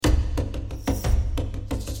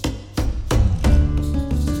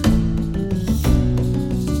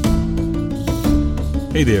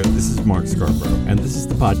Hey there, this is Mark Scarborough, and this is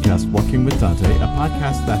the podcast Walking with Dante, a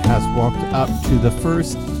podcast that has walked up to the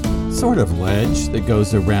first sort of ledge that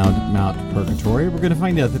goes around Mount Purgatorio. We're going to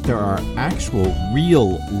find out that there are actual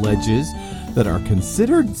real ledges that are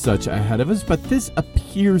considered such ahead of us, but this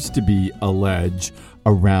appears to be a ledge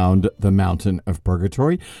around the mountain of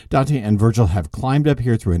Purgatory. Dante and Virgil have climbed up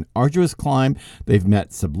here through an arduous climb. They've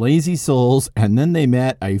met some lazy souls, and then they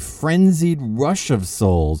met a frenzied rush of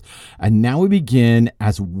souls. And now we begin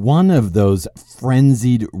as one of those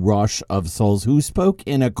frenzied rush of souls who spoke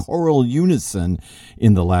in a choral unison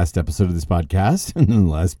in the last episode of this podcast, in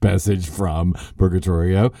the last passage from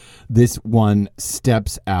Purgatorio. This one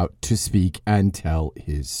steps out to speak and tell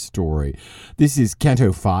his story. This is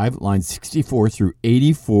Canto 5, lines 64 through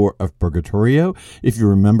 84 of Purgatorio. If you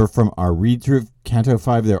remember from our read-through of Canto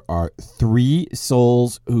 5, there are 3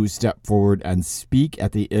 souls who step forward and speak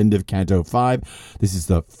at the end of Canto 5. This is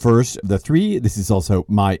the first of the 3. This is also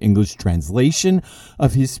my English translation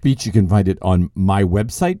of his speech. You can find it on my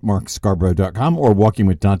website, markscarborough.com, or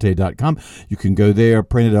walkingwithdante.com. You can go there,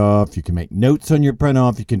 print it off. You can make notes on your print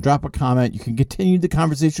off. You can drop a comment. You can continue the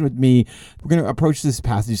conversation with me. We're going to approach this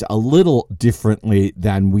passage a little differently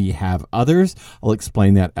than we have others. I'll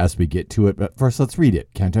explain that as we get to it. But first, let's read it.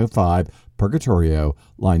 Canto 5, Purgatorio,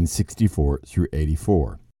 lines 64 through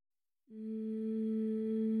 84.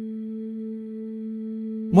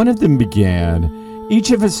 One of them began,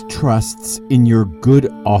 "Each of us trusts in your good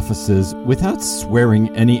offices without swearing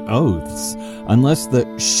any oaths, unless the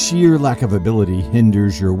sheer lack of ability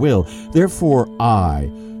hinders your will. Therefore I,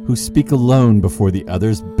 who speak alone before the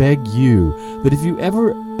others, beg you that if you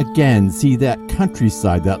ever again see that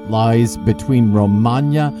countryside that lies between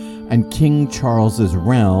Romagna and King Charles's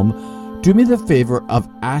realm, do me the favor of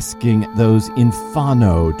asking those in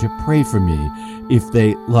Fano to pray for me, if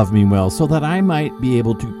they love me well, so that I might be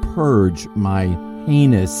able to purge my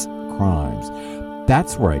heinous crimes."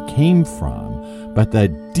 That's where I came from, but the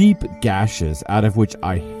deep gashes out of which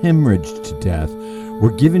I hemorrhaged to death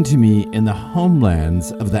were given to me in the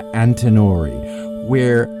homelands of the Antenori,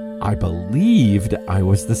 where I believed I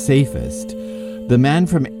was the safest. The man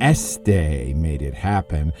from Este made it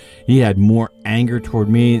happen. He had more anger toward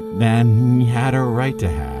me than he had a right to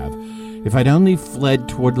have. If I'd only fled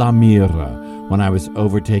toward La Mira when I was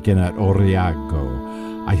overtaken at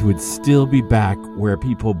Oriago, I would still be back where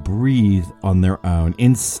people breathe on their own.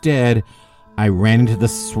 Instead, I ran into the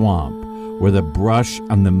swamp, where the brush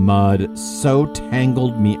and the mud so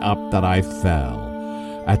tangled me up that I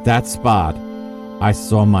fell. At that spot, I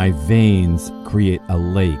saw my veins create a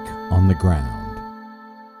lake on the ground.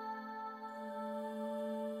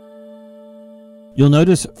 You'll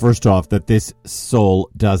notice, first off, that this soul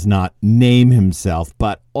does not name himself,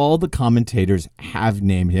 but all the commentators have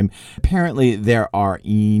named him. Apparently, there are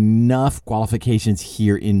enough qualifications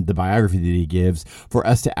here in the biography that he gives for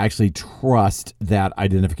us to actually trust that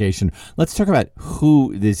identification. Let's talk about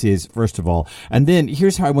who this is, first of all. And then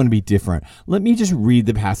here's how I want to be different. Let me just read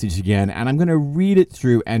the passage again, and I'm going to read it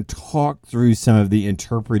through and talk through some of the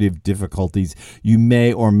interpretive difficulties you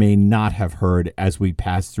may or may not have heard as we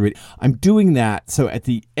pass through it. I'm doing that so at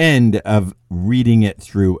the end of reading it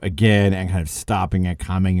through again and kind of stopping and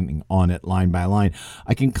commenting on it line by line,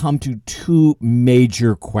 I can come to 2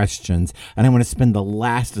 major questions. And I want to spend the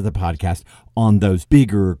last of the podcast on those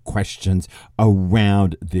bigger questions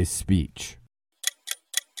around this speech.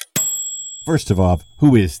 First of all,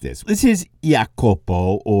 who is this? This is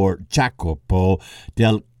Jacopo or Jacopo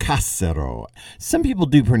del Cassero. Some people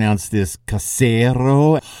do pronounce this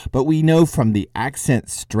Cassero, but we know from the accent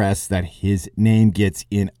stress that his name gets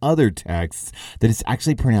in other texts that it's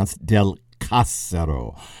actually pronounced del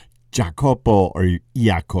Cassero. Jacopo or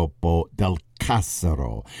Jacopo del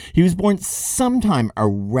Cassero. He was born sometime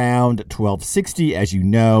around 1260. As you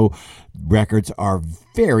know, records are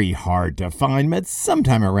very hard to find, but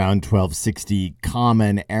sometime around 1260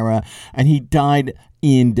 Common Era, and he died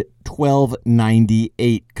in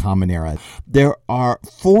 1298 Common Era. There are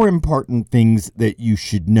 4 important things that you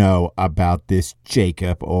should know about this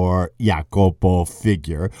Jacob or Jacopo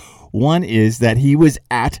figure. One is that he was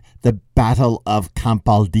at the Battle of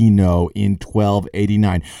Campaldino in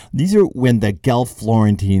 1289. These are when the Guelph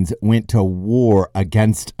Florentines went to war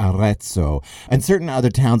against Arezzo, and certain other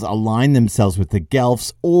towns aligned themselves with the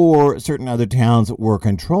Guelphs, or certain other towns were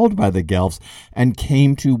controlled by the Guelphs and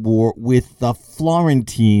came to war with the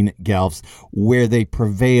Florentine Guelphs, where they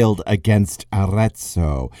prevailed against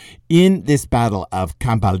Arezzo. In this Battle of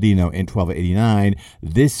Campaldino in 1289,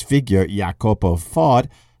 this figure, Jacopo, fought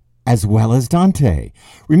as well as Dante.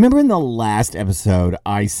 Remember in the last episode,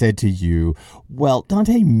 I said to you, well,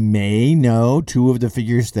 Dante may know two of the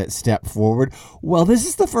figures that step forward. Well, this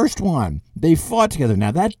is the first one. They fought together.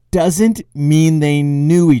 Now, that doesn't mean they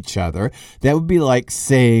knew each other. That would be like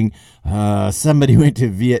saying somebody went to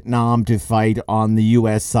Vietnam to fight on the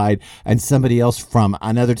U.S. side, and somebody else from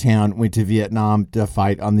another town went to Vietnam to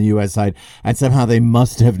fight on the U.S. side, and somehow they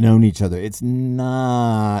must have known each other. It's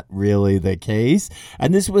not really the case.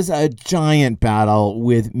 And this was a giant battle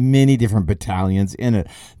with many different battalions in it.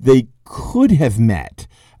 They could have met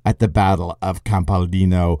at the Battle of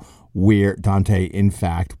Campaldino, where Dante, in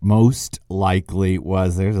fact, most likely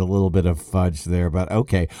was. There's a little bit of fudge there, but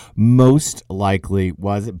okay, most likely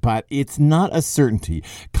was, but it's not a certainty.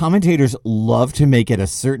 Commentators love to make it a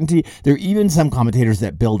certainty. There are even some commentators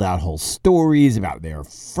that build out whole stories about their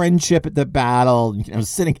friendship at the battle,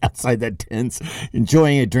 sitting outside the tents,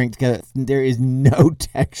 enjoying a drink together. There is no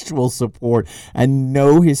textual support and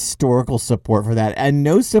no historical support for that, and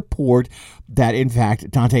no support that, in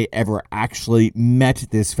fact, Dante ever actually met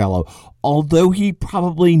this fellow, although he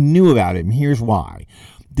probably knew about him. Here's why.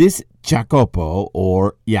 This Jacopo,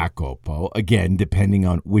 or Jacopo, again, depending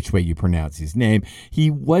on which way you pronounce his name,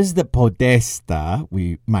 he was the podesta,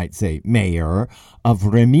 we might say mayor, of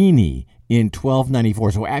Rimini in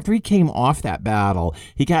 1294. So after he came off that battle,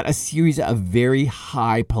 he got a series of very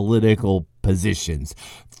high political positions.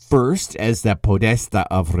 First as the podesta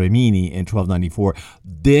of Rimini in 1294,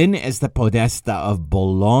 then as the podesta of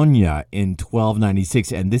Bologna in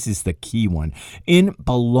 1296, and this is the key one. In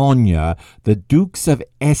Bologna, the Dukes of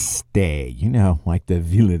Este, like the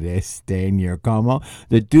Villa d'Este near Como,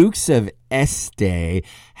 the Dukes of Este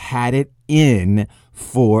had it in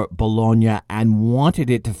for Bologna and wanted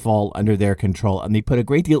it to fall under their control, and they put a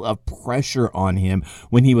great deal of pressure on him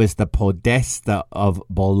when he was the podesta of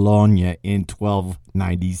Bologna in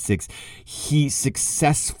 1296. He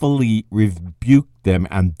successfully rebuked them,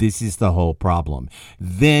 and this is the whole problem.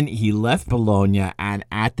 Then he left Bologna, and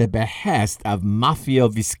at the behest of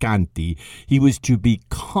Maffeo Visconti, he was to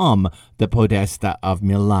become the podesta of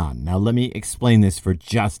Milan. Now, let me explain this for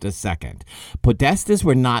just a second. Podestas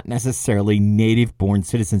were not necessarily native-born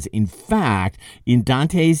citizens. In fact, in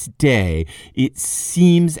Dante's day, it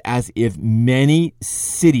seems as if many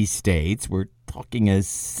city-states were talking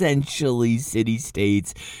essentially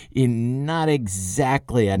city-states in not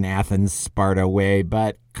exactly an Athens-Sparta way,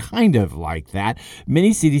 but kind of like that.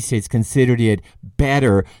 Many city-states considered it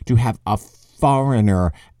better to have a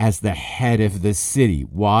foreigner as the head of the city.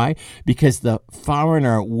 Why? Because the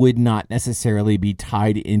foreigner would not necessarily be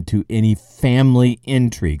tied into any family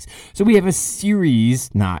intrigues. So we have a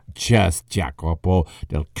series, not just Jacopo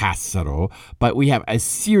del Cassero, but we have a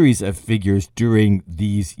series of figures during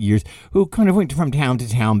these years who kind of went from town to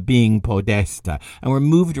town being podesta and were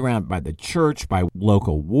moved around by the church, by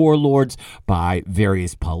local warlords, by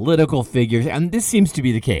various political figures. And this seems to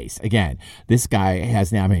be the case. Again, this guy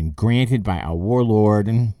has now been granted by a warlord,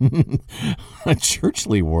 and a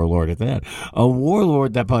churchly warlord at that, a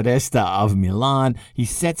warlord, the podesta of Milan. He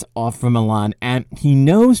sets off from Milan, and he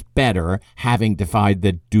knows better, having defied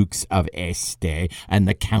the Dukes of Este and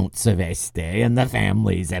the Counts of Este and the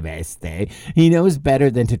families of Este. He knows better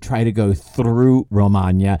than to try to go through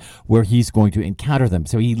Romagna, where he's going to encounter them.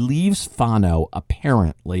 So he leaves Fano,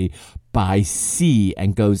 apparently, by sea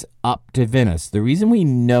and goes up to Venice. The reason we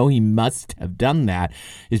know he must have done that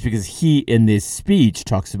is because he, in this speech,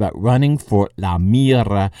 talks about running for La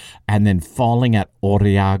Mira and then falling at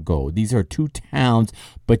Oriago. These are two towns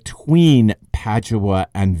between Padua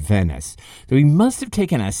and Venice. So he must have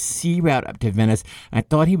taken a sea route up to Venice. I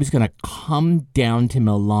thought he was going to come down to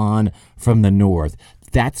Milan from the north.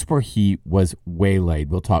 That's where he was waylaid.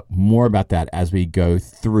 We'll talk more about that as we go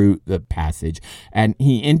through the passage. And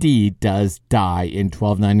he indeed does die in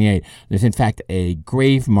 1298. There's, in fact, a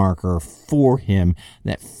grave marker for him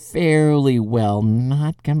that fairly well,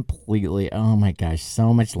 not completely, oh my gosh,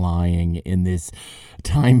 so much lying in this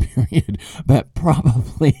time period, but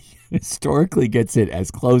probably historically gets it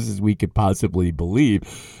as close as we could possibly believe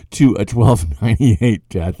to a 1298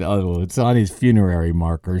 death. Oh, it's on his funerary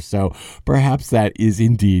marker, so perhaps that is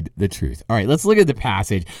indeed the truth. All right, let's look at the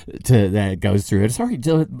passage that goes through it. Sorry,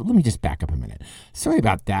 let me just back up a minute. Sorry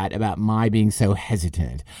about that, about my being so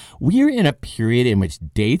hesitant. We're in a period in which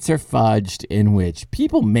dates are fudged, in which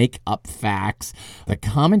people make up facts. The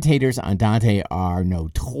commentators on Dante are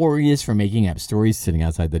notorious for making up stories sitting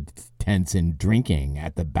outside the tents and drinking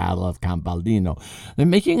at the Battle of Campaldino. They're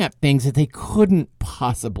making up things that they couldn't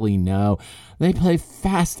possibly know. They play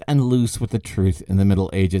fast and loose with the truth in the Middle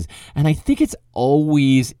Ages. And I think it's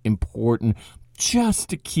always important just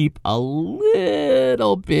to keep a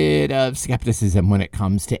little bit of skepticism when it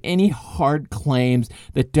comes to any hard claims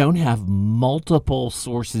that don't have multiple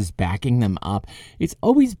sources backing them up. It's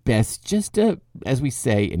always best just to, as we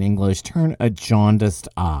say in English, turn a jaundiced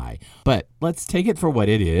eye. But let's take it for what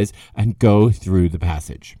it is and go through the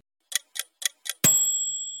passage.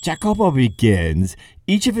 Jacopo begins,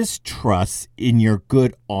 each of us trusts in your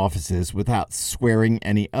good offices without swearing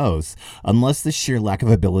any oaths, unless the sheer lack of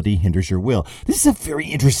ability hinders your will. This is a very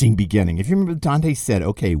interesting beginning. If you remember, Dante said,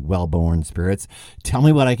 okay, well-born spirits, tell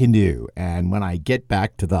me what I can do. And when I get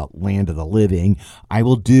back to the land of the living, I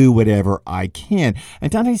will do whatever I can.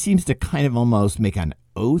 And Dante seems to kind of almost make an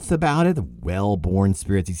oath about it, the well-born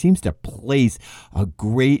spirits. He seems to place a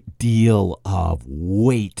great deal of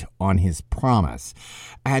weight on his promise.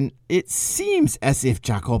 And it seems as if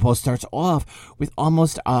Jacopo starts off with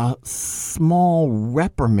almost a small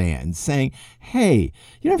reprimand saying, hey,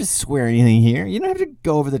 you don't have to swear anything here. You don't have to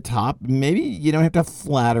go over the top. Maybe you don't have to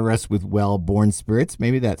flatter us with well-born spirits.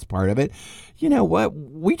 Maybe that's part of it. You know what?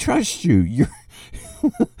 We trust you.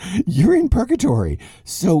 You're in purgatory,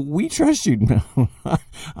 so we trust you. No,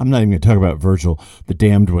 I'm not even going to talk about Virgil, the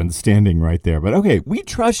damned one standing right there. But okay, we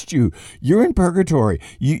trust you. You're in purgatory.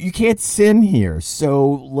 You can't sin here.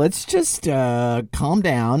 So let's just calm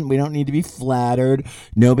down. We don't need to be flattered.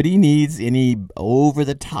 Nobody needs any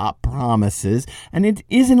over-the-top promises. And it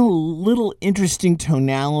is in a little interesting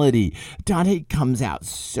tonality. Dante comes out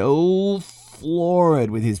so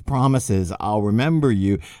florid with his promises. I'll remember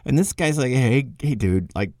you. And this guy's like, hey,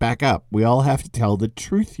 dude, like, back up. We all have to tell the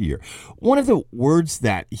truth here. One of the words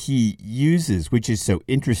that he uses, which is so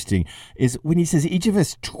interesting, is when he says, each of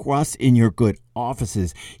us trusts in your good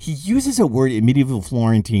offices. He uses a word in medieval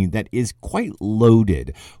Florentine that is quite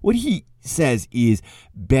loaded. What he says is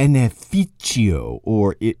beneficio,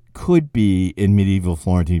 or it could be in medieval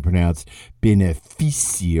Florentine pronounced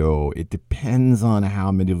beneficio. It depends on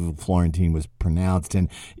how medieval Florentine was pronounced, and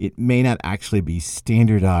it may not actually be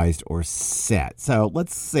standardized or set. So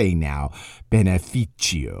let's say now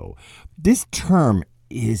beneficio. This term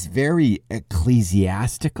is very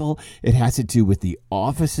ecclesiastical. It has to do with the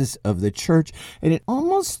offices of the church, and it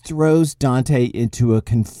almost throws Dante into a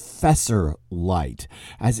confessor light,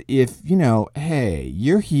 as if, hey,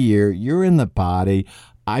 you're here, you're in the body,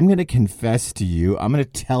 I'm going to confess to you, I'm going to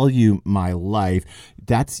tell you my life.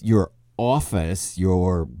 That's your office,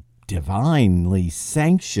 your divinely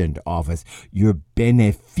sanctioned office, your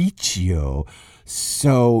beneficio.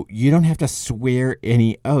 So you don't have to swear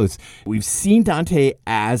any oaths. We've seen Dante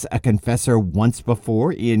as a confessor once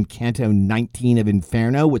before in Canto 19 of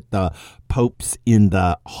Inferno with the popes in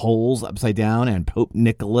the holes upside down and Pope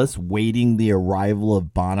Nicholas waiting the arrival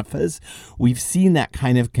of Boniface. We've seen that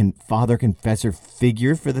kind of father confessor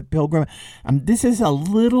figure for the pilgrim. This is a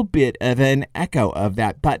little bit of an echo of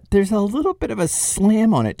that, but there's a little bit of a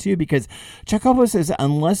slam on it too, because Jacopo says,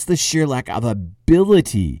 unless the sheer lack of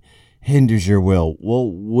ability hinders your will.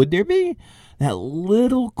 Well, would there be? That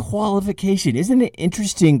little qualification. Isn't it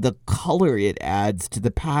interesting the color it adds to the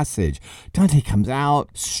passage? Dante comes out,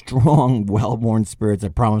 strong, well-born spirits. I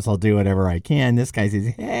promise I'll do whatever I can. This guy says,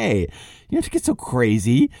 hey, you don't have to get so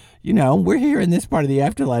crazy. We're here in this part of the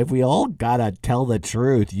afterlife. We all got to tell the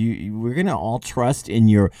truth. We're going to all trust in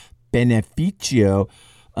your beneficio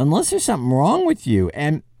unless there's something wrong with you.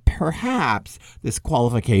 And perhaps this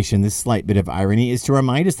qualification, this slight bit of irony, is to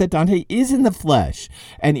remind us that Dante is in the flesh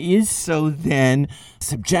and is so then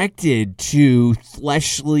subjected to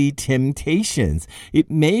fleshly temptations.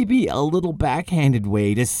 It may be a little backhanded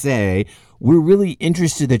way to say, we're really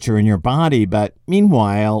interested that you're in your body, but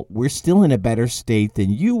meanwhile, we're still in a better state than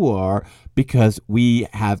you are because we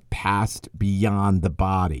have passed beyond the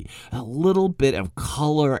body. A little bit of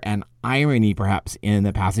color and irony, perhaps, in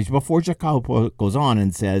the passage before Jacopo goes on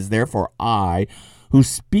and says, therefore I, who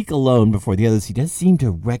speak alone before the others, he does seem to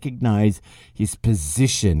recognize his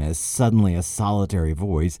position as suddenly a solitary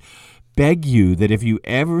voice, beg you that if you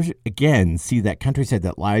ever again see that countryside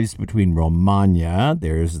that lies between Romagna,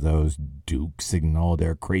 there's those dukes and all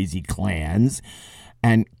their crazy clans,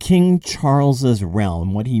 and King Charles's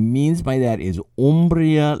realm. What he means by that is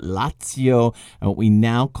Umbria, Lazio, and what we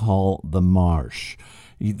now call the Marsh.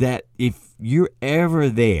 That if you're ever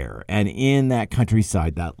there and in that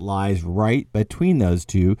countryside that lies right between those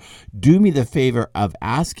two, do me the favor of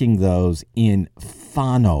asking those in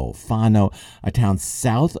Fano, a town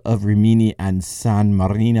south of Rimini and San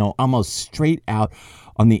Marino, almost straight out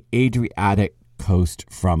on the Adriatic coast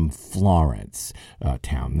from Florence, a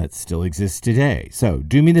town that still exists today. So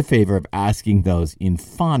do me the favor of asking those in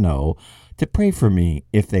Fano to pray for me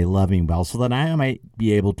if they love me well, so that I might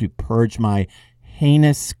be able to purge my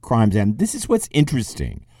heinous crimes. And this is what's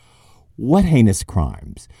interesting. What heinous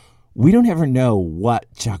crimes? We don't ever know what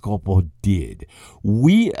Jacopo did.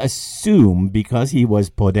 We assume because he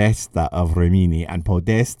was Podesta of Rimini and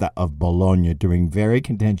Podesta of Bologna during very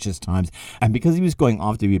contentious times, and because he was going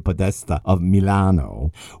off to be Podesta of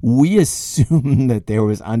Milano, we assume that there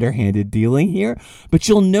was underhanded dealing here. But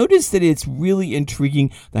you'll notice that it's really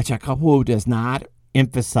intriguing that Jacopo does not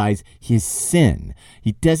emphasize his sin.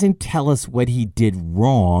 He doesn't tell us what he did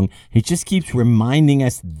wrong. He just keeps reminding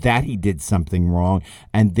us that he did something wrong,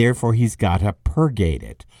 and therefore he's got to purgate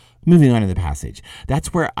it. Moving on to the passage.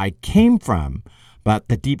 That's where I came from, but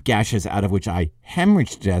the deep gashes out of which I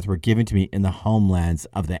hemorrhaged to death were given to me in the homelands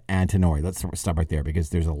of the Antenori. Let's stop right there because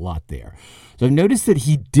there's a lot there. So notice that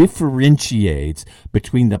he differentiates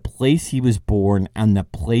between the place he was born and the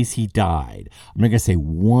place he died. I'm not going to say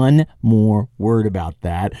one more word about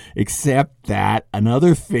that, except that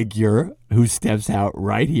another figure who steps out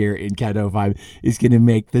right here in Canto 5 is going to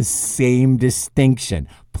make the same distinction.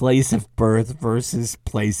 Place of birth versus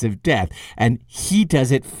place of death. And he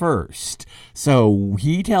does it first. So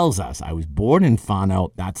he tells us, I was born in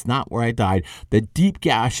Fano. That's not where I died. The deep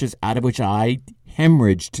gashes out of which I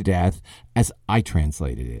hemorrhaged to death, as I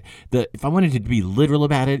translated it. If I wanted to be literal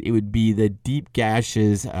about it, it would be the deep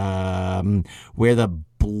gashes where the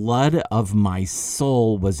blood of my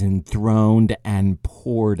soul was enthroned and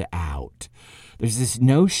poured out. There's this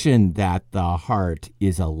notion that the heart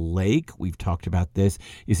is a lake. We've talked about this,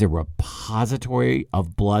 is a repository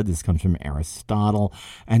of blood. This comes from Aristotle.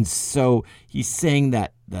 And so he's saying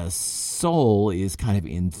that the soul is kind of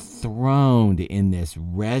enthroned in this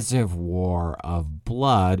reservoir of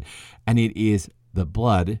blood, and the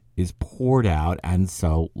blood is poured out, and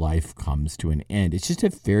so life comes to an end. It's just a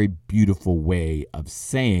very beautiful way of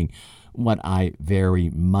saying what I very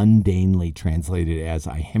mundanely translated as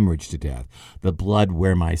I hemorrhaged to death. The blood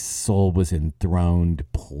where my soul was enthroned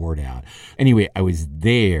poured out. Anyway, I was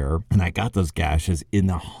there, and I got those gashes in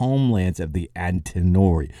the homelands of the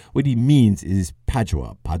Antenori. What he means is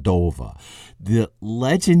Padova. The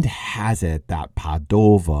legend has it that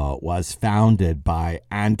Padova was founded by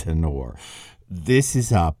Antenor. This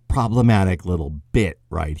is a problematic little bit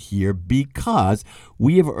right here because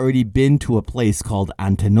we have already been to a place called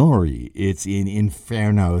Antenori. It's in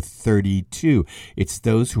Inferno 32. It's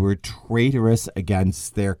those who are traitorous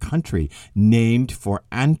against their country, named for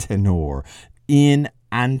Antenor. In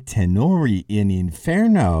Antenori in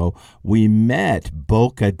Inferno, we met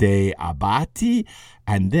Bocca dei Abati,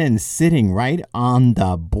 and then sitting right on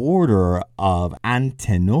the border of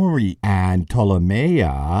Antenori and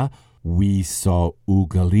Tolomea, we saw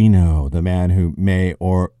Ugolino, the man who may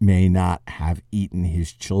or may not have eaten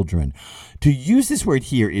his children. To use this word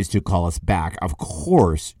here is to call us back, of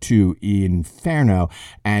course, to Inferno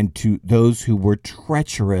and to those who were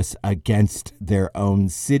treacherous against their own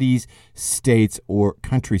cities, states, or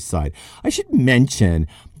countryside. I should mention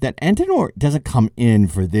that Antenor doesn't come in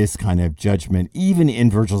for this kind of judgment, even in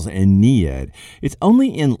Virgil's Aeneid. It's only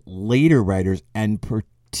in later writers, and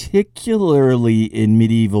particularly in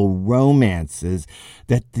medieval romances,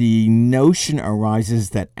 that the notion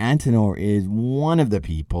arises that Antenor is one of the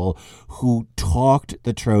people who talked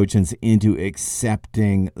the Trojans into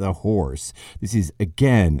accepting the horse. This is,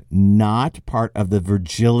 again, not part of the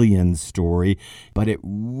Virgilian story, but it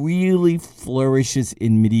really flourishes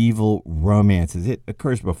in medieval romances. It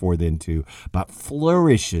occurs before then, too, but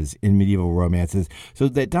flourishes in medieval romances. So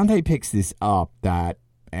that Dante picks this up, that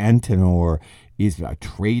Antenor is a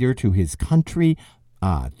traitor to his country.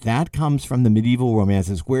 That comes from the medieval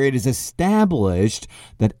romances, where it is established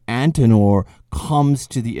that Antenor comes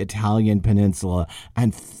to the Italian peninsula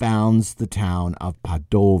and founds the town of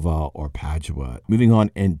Padova or Padua. Moving on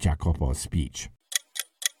in Jacopo's speech.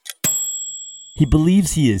 He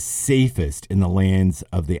believes he is safest in the lands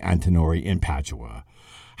of the Antenori in Padua.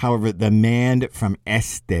 However, the man from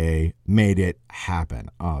Este made it happen.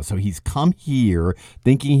 So he's come here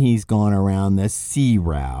thinking he's gone around the sea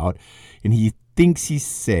route, and he thinks he's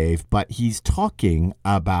safe, but he's talking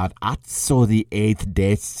about Azzo the Eighth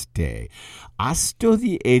d'Este. Azzo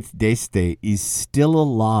the Eighth d'Este is still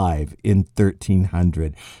alive in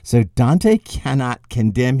 1300, so Dante cannot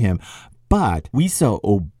condemn him. But we saw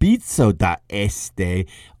Obizzo da Este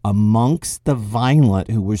amongst the violent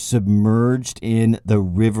who were submerged in the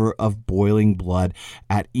river of boiling blood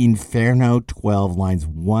at Inferno 12, lines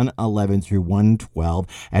 111 through 112.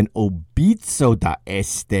 And Obizzo da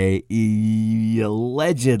Este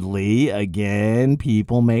allegedly, again,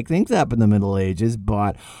 people make things up in the Middle Ages,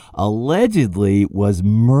 but allegedly was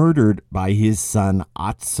murdered by his son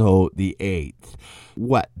Azzo the Eighth.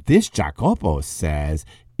 What this Jacopo says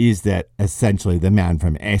is that essentially the man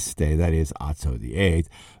from Este, that is Atso VIII,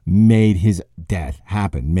 made his death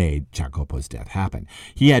happen, made Jacopo's death happen.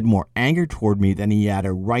 He had more anger toward me than he had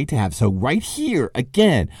a right to have. So right here,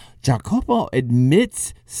 again, Jacopo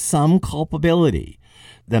admits some culpability.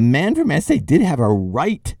 The man from Este did have a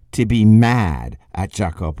right to be mad at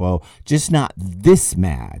Jacopo, just not this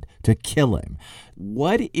mad, to kill him.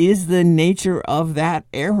 What is the nature of that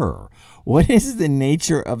error? What is the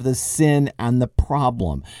nature of the sin and the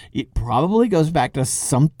problem? It probably goes back to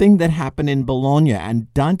something that happened in Bologna,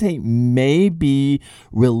 and Dante may be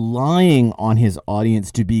relying on his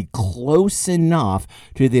audience to be close enough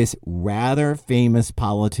to this rather famous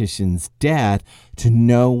politician's death to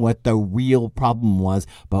know what the real problem was,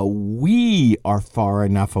 but we are far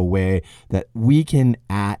enough away that we can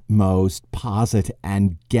at most posit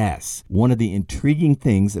and guess. One of the intriguing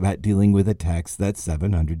things about dealing with a text that's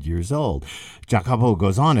 700 years old. Jacopo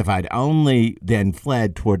goes on, if I'd only then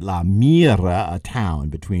fled toward La Mira, a town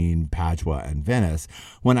between Padua and Venice,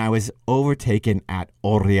 when I was overtaken at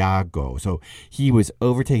Oriago. So he was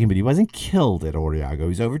overtaken, but he wasn't killed at Oriago. He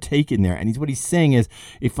was overtaken there. And what he's saying is,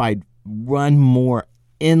 if I'd run more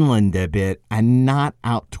inland a bit and not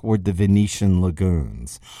out toward the Venetian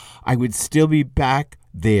lagoons, I would still be back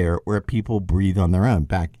there where people breathe on their own,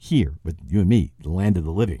 back here with you and me, the land of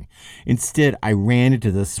the living. Instead, I ran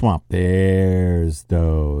into the swamp. There's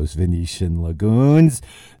those Venetian lagoons.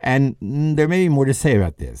 And there may be more to say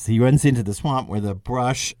about this. He runs into the swamp where the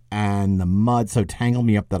brush and the mud so tangled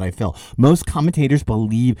me up that I fell. Most commentators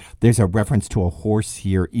believe there's a reference to a horse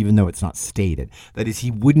here, even though it's not stated. That is,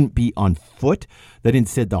 he wouldn't be on foot, that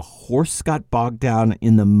instead the horse got bogged down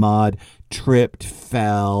in the mud, tripped,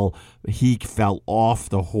 fell. He fell off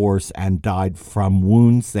the horse and died from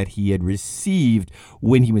wounds that he had received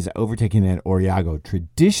when he was overtaken at Oriago.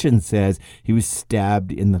 Tradition says he was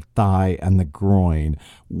stabbed in the thigh and the groin.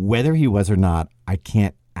 Whether he was or not, I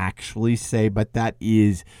can't actually say, but that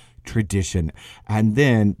is tradition. And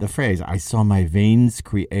then the phrase, I saw my veins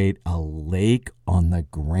create a lake on the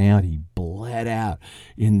ground. He bled out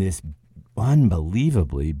in this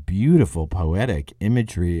unbelievably beautiful poetic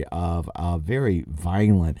imagery of a very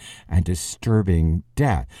violent and disturbing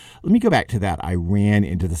death. Let me go back to that. I ran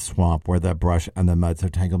into the swamp where the brush and the mud so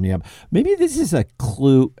tangled me up. Maybe this is a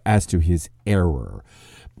clue as to his error.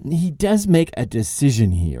 He does make a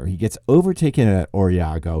decision here. He gets overtaken at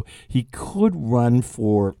Oriago. He could run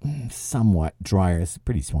for somewhat drier, it's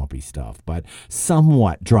pretty swampy stuff, but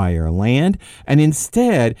somewhat drier land. And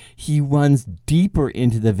instead, he runs deeper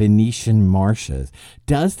into the Venetian marshes.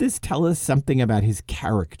 Does this tell us something about his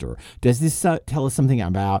character? Does this tell us something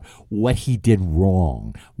about what he did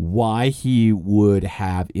wrong? Why he would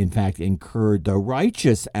have, in fact, incurred the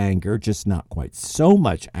righteous anger, just not quite so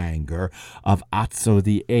much anger, of Atso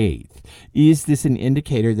VIII? Is this an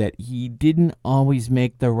indicator that he didn't always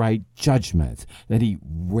make the right judgments, that he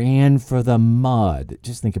ran for the mud?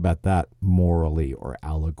 Just think about that morally or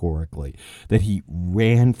allegorically. That he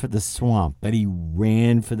ran for the swamp, that he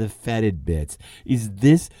ran for the fetid bits. Is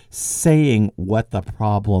this saying what the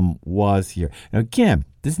problem was here? Now, again,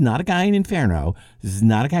 this is not a guy in Inferno. This is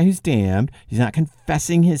not a guy who's damned. He's not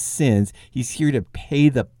confessing his sins. He's here to pay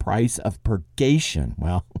the price of purgation.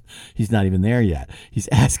 Well, he's not even there yet. He's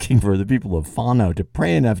asking for the people of Fano to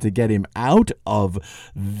pray enough to get him out of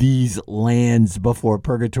these lands before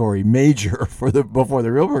Purgatory Major, before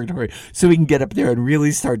the real Purgatory, so he can get up there and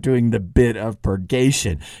really start doing the bit of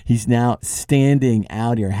purgation. He's now standing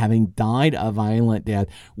out here, having died a violent death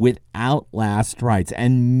without last rites.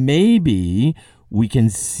 And maybe we can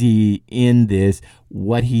see in this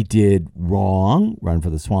what he did wrong, run for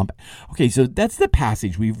the swamp. Okay, so that's the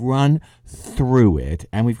passage. We've run through it,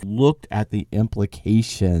 and we've looked at the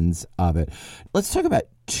implications of it. Let's talk about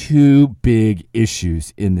two big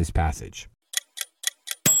issues in this passage.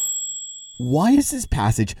 Why is this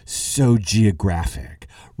passage so geographic?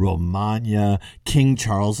 Romagna, King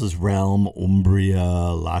Charles's realm, Umbria,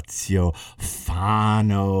 Lazio,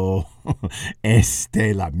 Fano,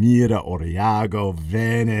 Este, La Mira, Oriago,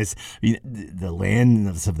 Venice, the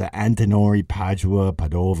lands of the Antinori, Padua,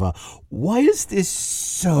 Padova. Why is this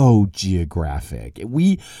so geographic?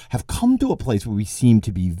 We have come to a place where we seem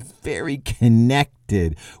to be very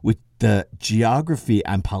connected with the geography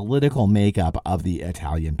and political makeup of the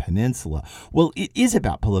Italian peninsula. Well, it is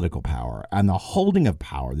about political power and the holding of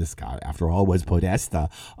power. power. This guy, after all, was Podesta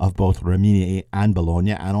of both Rimini and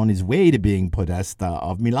Bologna, and on his way to being Podesta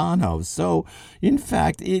of Milano. So, in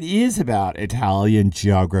fact, it is about Italian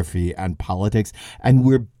geography and politics, and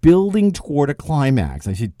we're building toward a climax.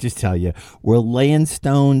 I should just tell you, we're laying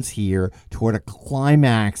stones here toward a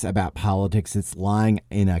climax about politics that's lying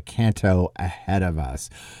in a canto ahead of us.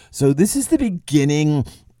 So this is the beginning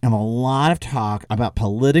of a lot of talk about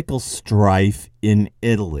political strife in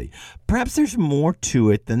Italy. Perhaps there's more to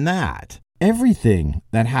it than that. Everything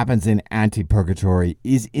that happens in Anti-Purgatory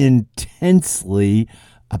is intensely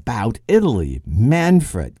about Italy.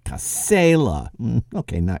 Manfred, Cassero,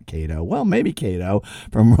 okay, not Cato. Well, maybe Cato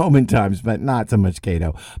from Roman times, but not so much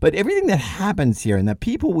Cato. But everything that happens here and the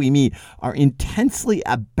people we meet are intensely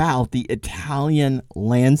about the Italian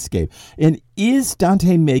landscape. And is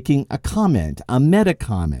Dante making a comment, a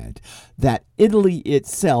meta-comment, that Italy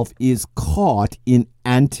itself is caught in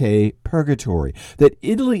Ante-Purgatory? That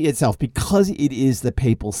Italy itself, because it is the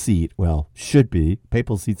papal seat, well, should be,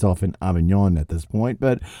 papal seat's off in Avignon at this point,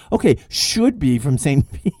 but okay, should be from St.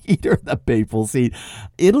 Peter, the papal seat.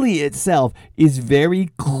 Italy itself is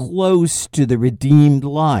very close to the redeemed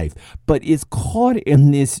life, but is caught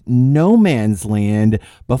in this no man's land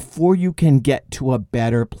before you can get to a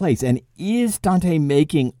better place. And is Dante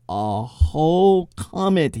making a whole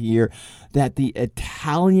comment here that the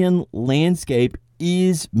Italian landscape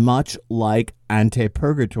is much like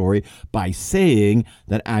Ante-Purgatory by saying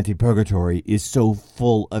that Ante-Purgatory is so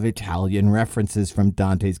full of Italian references from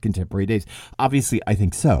Dante's contemporary days? Obviously, I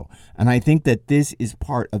think so. And I think that this is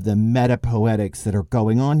part of the meta-poetics that are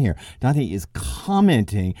going on here. Dante is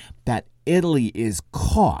commenting that Italy is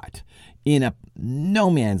caught in a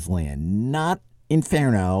no man's land, not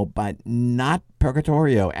Inferno, but not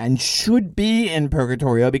Purgatorio, and should be in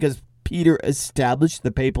Purgatorio because Peter established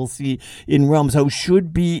the papal see in Rome, so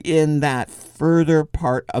should be in that further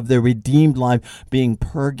part of the redeemed life, being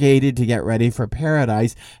purgated to get ready for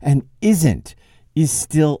paradise, and isn't, is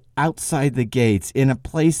still outside the gates in a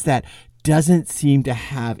place that doesn't seem to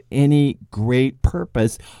have any great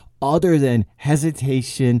purpose other than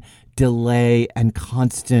hesitation, delay, and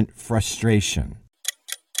constant frustration.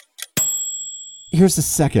 Here's the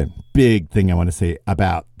second big thing I want to say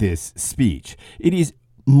about this speech. It is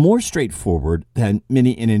more straightforward than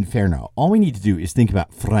many in Inferno. All we need to do is think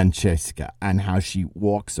about Francesca and how she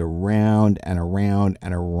walks around and around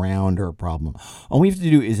and around her problem. All we have to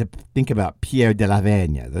do is think about Pier della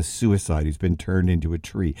Vigna, the suicide who's been turned into a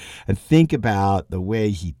tree, and think about the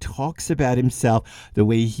way he talks about himself, the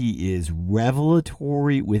way he is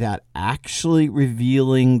revelatory without actually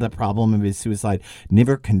revealing the problem of his suicide,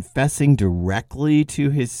 never confessing directly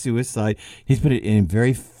to his suicide. He's put it in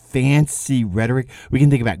very fancy rhetoric. We can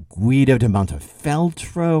think about Guido de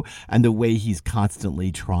Montefeltro and the way he's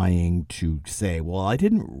constantly trying to say, well, I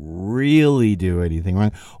didn't really do anything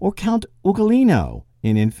wrong. Or Count Ugolino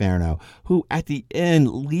in Inferno, who at the end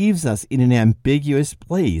leaves us in an ambiguous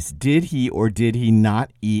place. Did he or did he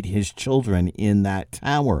not eat his children in that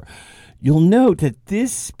tower? You'll note that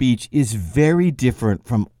this speech is very different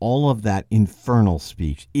from all of that infernal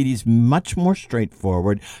speech. It is much more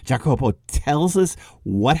straightforward. Jacopo tells us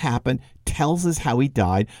what happened, tells us how he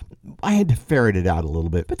died. I had to ferret it out a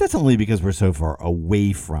little bit, but that's only because we're so far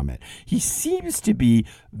away from it. He seems to be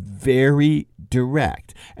very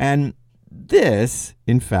direct. And this,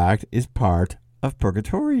 in fact, is part of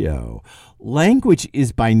Purgatorio. Language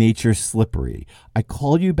is by nature slippery. I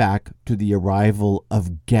call you back to the arrival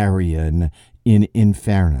of Garion in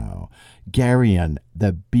Inferno. Garion,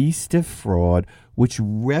 the beast of fraud, which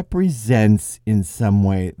represents in some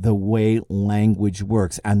way the way language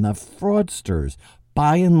works, and the fraudsters,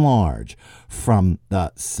 by and large, from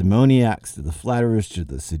the simoniacs to the flatterers to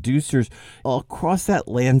the seducers, all across that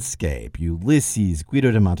landscape, Ulysses, Guido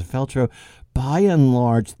de Montefeltro, by and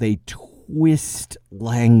large, they twist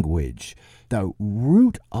language. The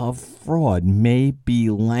root of fraud may be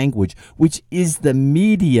language, which is the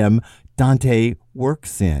medium Dante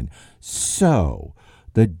works in. So,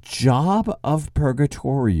 the job of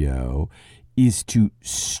Purgatorio is to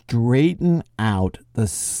straighten out the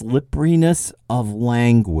slipperiness of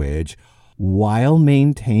language while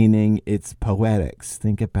maintaining its poetics.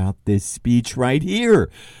 Think about this speech right here.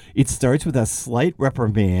 It starts with a slight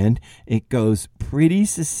reprimand. It goes pretty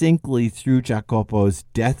succinctly through Jacopo's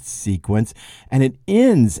death sequence, and it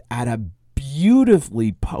ends at a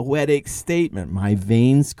beautifully poetic statement. My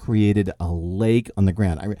veins created a lake on the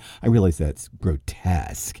ground. I realize that's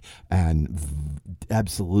grotesque and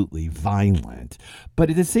absolutely violent, but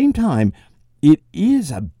at the same time, it is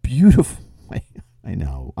a beautiful way. I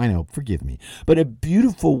know, forgive me, but a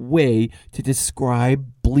beautiful way to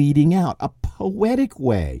describe bleeding out, a poetic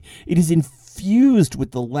way. It is infused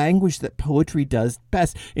with the language that poetry does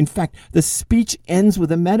best. In fact, the speech ends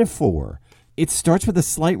with a metaphor. It starts with a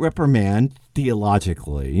slight reprimand,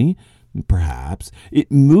 theologically, perhaps.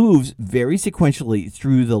 It moves very sequentially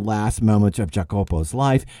through the last moments of Jacopo's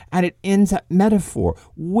life, and it ends at metaphor,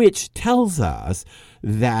 which tells us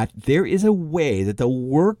that there is a way that the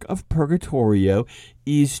work of Purgatorio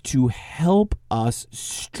is to help us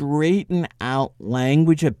straighten out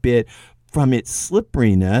language a bit from its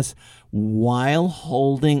slipperiness while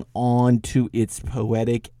holding on to its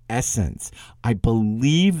poetic essence. I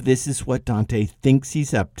believe this is what Dante thinks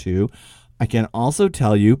he's up to. I can also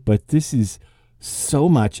tell you, but this is so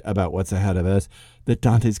much about what's ahead of us, that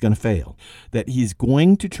Dante's going to fail. That he's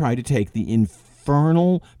going to try to take the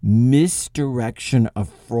infernal misdirection of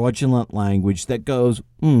fraudulent language that goes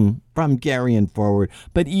from Garion forward,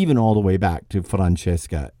 but even all the way back to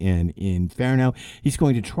Francesca in Inferno. He's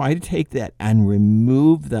going to try to take that and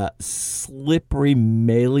remove the slippery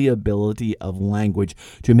malleability of language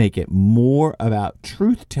to make it more about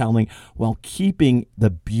truth-telling while keeping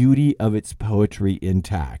the beauty of its poetry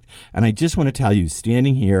intact. And I just want to tell you,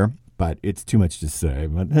 standing here, but it's too much to say,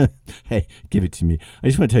 but hey, give it to me. I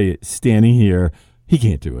just want to tell you, standing here, he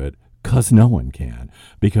can't do it, because no one can.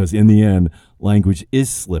 Because in the end, language is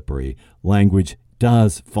slippery. Language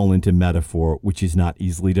does fall into metaphor, which is not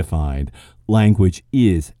easily defined. Language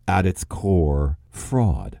is, at its core,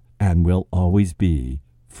 fraud, and will always be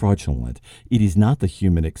fraudulent. It is not the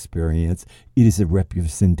human experience. It is a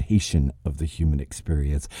representation of the human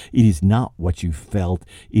experience. It is not what you felt.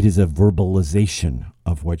 It is a verbalization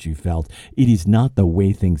of what you felt. It is not the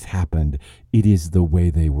way things happened. It is the way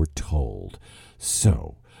they were told.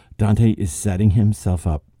 So, Dante is setting himself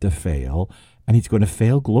up to fail, and he's going to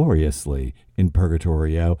fail gloriously in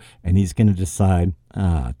Purgatorio, and he's going to decide,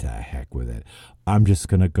 to heck with it. I'm just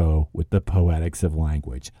going to go with the poetics of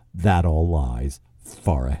language. That all lies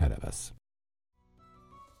far ahead of us.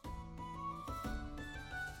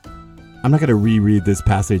 I'm not going to reread this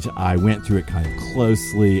passage. I went through it kind of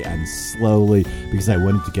closely and slowly because I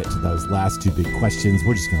wanted to get to those last two big questions.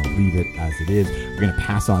 We're just going to leave it as it is. We're going to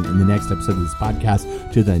pass on in the next episode of this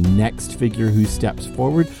podcast to the next figure who steps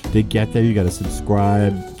forward. To get there, you got to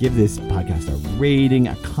subscribe, give this podcast a rating.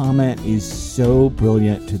 A comment is so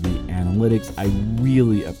brilliant to the analytics. I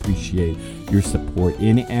really appreciate your support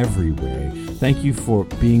in every way. Thank you for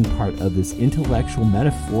being part of this intellectual,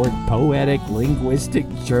 metaphoric, poetic, linguistic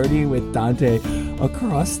journey with Dante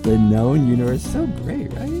across the known universe. So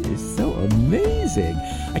great, right? It's so amazing.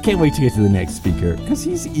 I can't wait to get to the next speaker because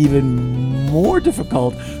he's even more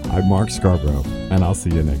difficult. I'm Mark Scarborough, and I'll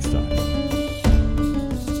see you next time.